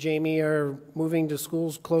and Jamie are moving to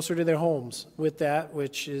schools closer to their homes with that,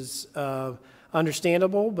 which is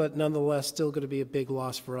understandable, but nonetheless still going to be a big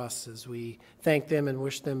loss for us as we thank them and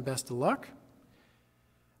wish them best of luck.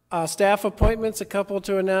 Staff appointments, a couple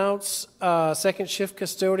to announce. Second shift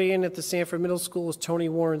custodian at the Sanford Middle School is Tony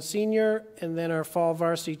Warren Sr., and then our fall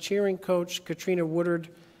varsity cheering coach, Katrina Woodard,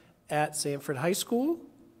 at Sanford High School.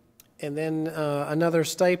 And then another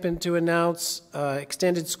stipend to announce,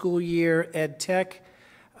 extended school year ed tech,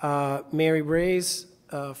 Mary Brays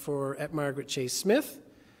at Margaret Chase Smith.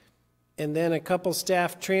 And then a couple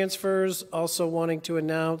staff transfers, also wanting to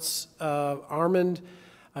announce Armand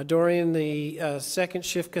Dorian, the second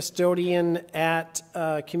shift custodian at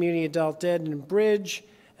Community Adult Ed and Bridge,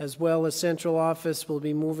 as well as central office, will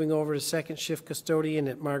be moving over to second shift custodian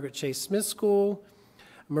at Margaret Chase Smith School.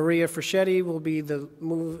 Maria Fraschetti will be the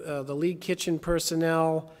lead kitchen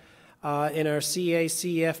personnel in our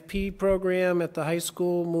CACFP program at the high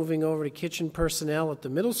school, moving over to kitchen personnel at the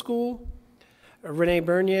middle school. Renee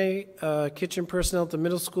Bernier, kitchen personnel at the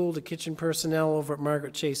middle school, to kitchen personnel over at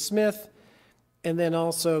Margaret Chase Smith. And then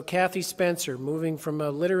also Kathy Spencer, moving from a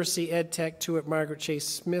literacy ed tech to at Margaret Chase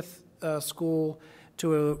Smith School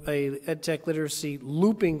to a ed tech literacy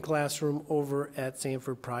looping classroom over at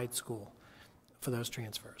Sanford Pride School for those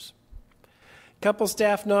transfers. Couple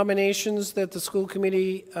staff nominations that the school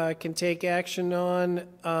committee can take action on.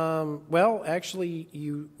 Well, actually,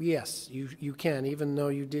 you can, even though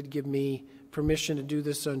you did give me permission to do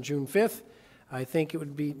this on June 5th. I think it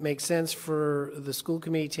would make sense for the school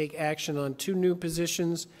committee to take action on 2 new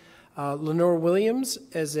positions. Lenore Williams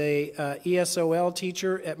as a ESOL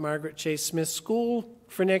teacher at Margaret Chase Smith School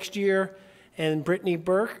for next year, and Brittany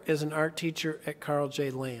Burke as an art teacher at Carl J.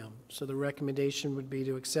 Lamb. So the recommendation would be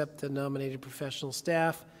to accept the nominated professional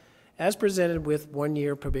staff as presented with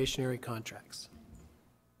 1-year probationary contracts.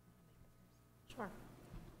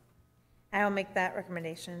 I will make that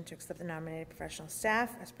recommendation to accept the nominated professional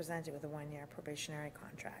staff as presented with a 1-year probationary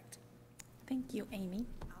contract. Thank you, Amy.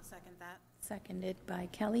 I'll second that. Seconded by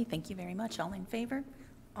Kelly. Thank you very much. All in favor?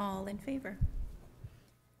 All in favor.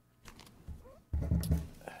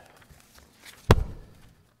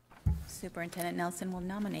 Superintendent Nelson will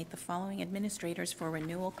nominate the following administrators for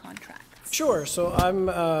renewal contracts. Sure. So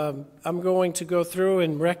I'm going to go through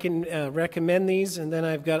and recommend these, and then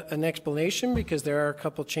I've got an explanation because there are a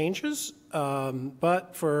couple changes.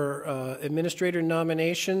 But for administrator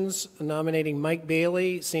nominations, nominating Mike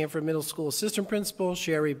Bailey, Sanford Middle School Assistant Principal,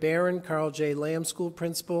 Sherry Barron, Carl J. Lamb School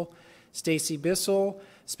Principal, Stacy Bissell,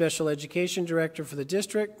 Special Education Director for the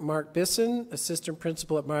district, Mark Bisson, Assistant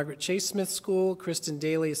Principal at Margaret Chase Smith School, Kristen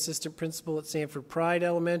Daly, Assistant Principal at Sanford Pride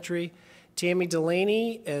Elementary, Tammy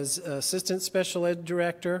Delaney as Assistant Special Ed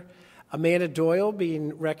Director, Amanda Doyle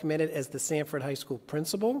being recommended as the Sanford High School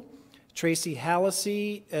Principal, Tracy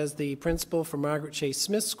Hallisey as the Principal for Margaret Chase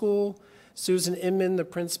Smith School, Susan Inman, the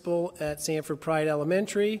Principal at Sanford Pride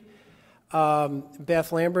Elementary,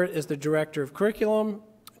 Beth Lambert as the Director of Curriculum,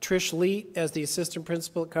 Trish Leet as the Assistant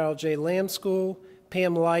Principal at Carl J. Lamb School,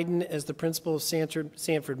 Pam Leiden as the Principal of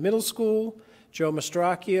Sanford Middle School, Joe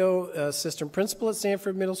Mastracchio, Assistant Principal at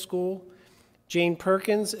Sanford Middle School, Jane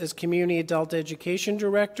Perkins as Community Adult Education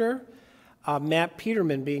Director, Matt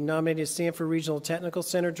Peterman being nominated as Sanford Regional Technical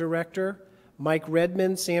Center Director, Mike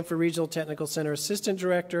Redmond, Sanford Regional Technical Center Assistant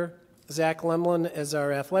Director, Zach Lemlin as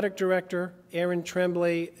our Athletic Director, Aaron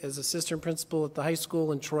Tremblay as Assistant Principal at the high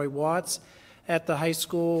school, and Troy Watts at the high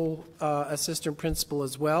school Assistant Principal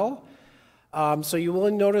as well. So you will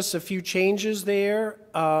notice a few changes there.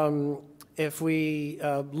 If we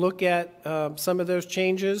look at some of those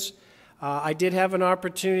changes, I did have an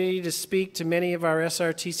opportunity to speak to many of our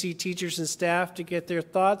SRTC teachers and staff to get their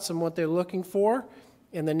thoughts on what they're looking for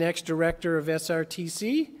in the next director of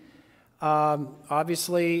SRTC.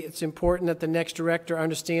 Obviously, it's important that the next director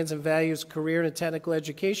understands and values career and technical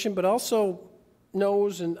education, but also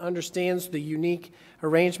knows and understands the unique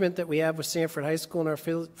arrangement that we have with Sanford High School and our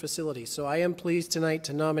facility. So I am pleased tonight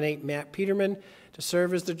to nominate Matt Peterman to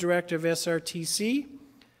serve as the director of SRTC.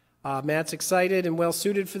 Matt's excited and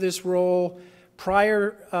well-suited for this role.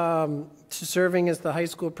 Prior to serving as the high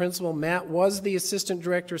school principal, Matt was the assistant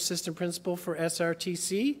director, assistant principal for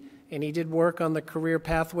SRTC, and he did work on the career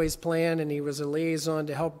pathways plan, and he was a liaison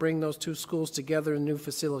to help bring those two schools together in a new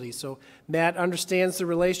facility. So Matt understands the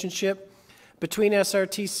relationship between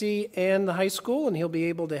SRTC and the high school, and he'll be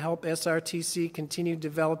able to help SRTC continue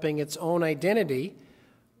developing its own identity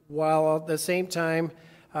while at the same time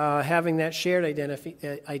having that shared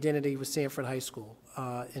identity with Sanford High School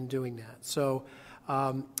in doing that. So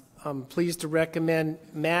I'm pleased to recommend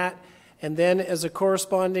Matt. And then as a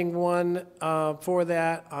corresponding one for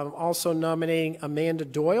that, I'm also nominating Amanda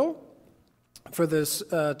Doyle for this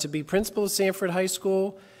to be principal of Sanford High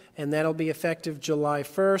School, and that'll be effective July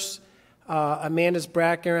 1st. Amanda's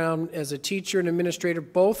background as a teacher and administrator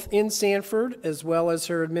both in Sanford, as well as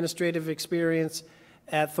her administrative experience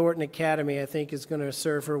at Thornton Academy, I think is going to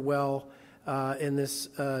serve her well in this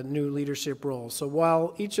new leadership role. So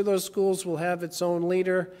while each of those schools will have its own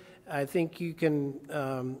leader, I think you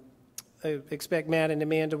can expect Matt and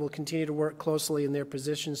Amanda will continue to work closely in their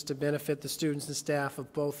positions to benefit the students and staff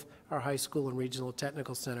of both our high school and regional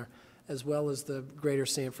technical center, as well as the greater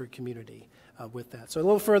Sanford community with that. So a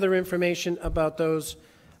little further information about those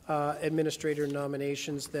administrator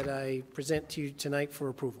nominations that I present to you tonight for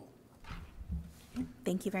approval.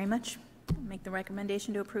 Thank you very much. Make the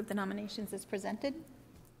recommendation to approve the nominations as presented.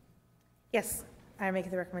 Yes, I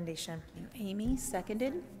make the recommendation. Amy,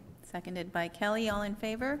 seconded. Seconded by Kelly. All in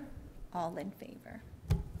favor? All in favor.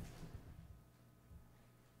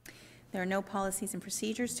 There are no policies and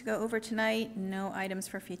procedures to go over tonight. No items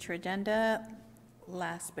for future agenda.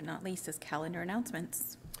 Last but not least is calendar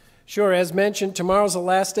announcements. Sure. As mentioned, tomorrow's the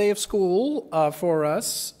last day of school for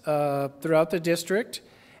us throughout the district.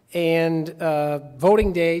 And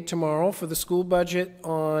voting day tomorrow for the school budget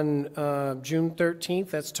on June 13th.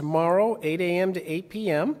 That's tomorrow, 8 a.m. to 8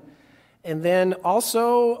 p.m. And then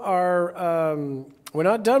also we're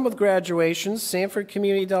not done with graduations. Sanford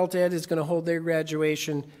Community Adult Ed is going to hold their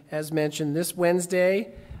graduation, as mentioned, this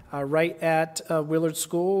Wednesday right at Willard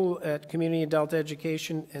School at Community Adult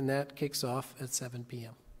Education, and that kicks off at 7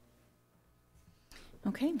 p.m.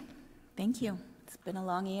 Okay, thank you. It's been a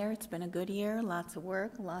long year. It's been a good year. Lots of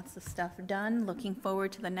work, lots of stuff done. Looking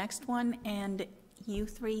forward to the next one. And you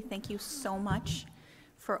three, thank you so much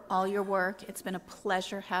for all your work. It's been a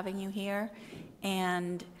pleasure having you here.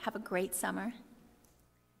 And have a great summer.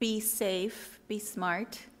 Be safe, be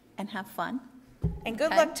smart, and have fun. And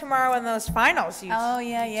good luck tomorrow in those finals, you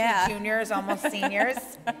yeah. two juniors, almost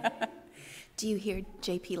seniors. Do you hear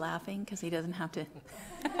JP laughing? Because he doesn't have to.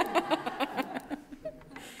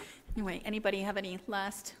 Anyway, anybody have any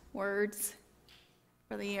last words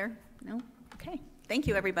for the year? No? Okay. Thank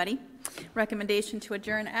you, everybody. Recommendation to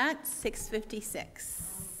adjourn at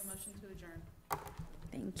 6:56. Motion to adjourn.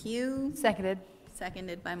 Thank you. Seconded.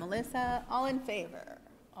 Seconded by Melissa. All in favor?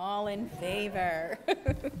 All in favor.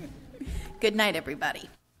 Good night, everybody.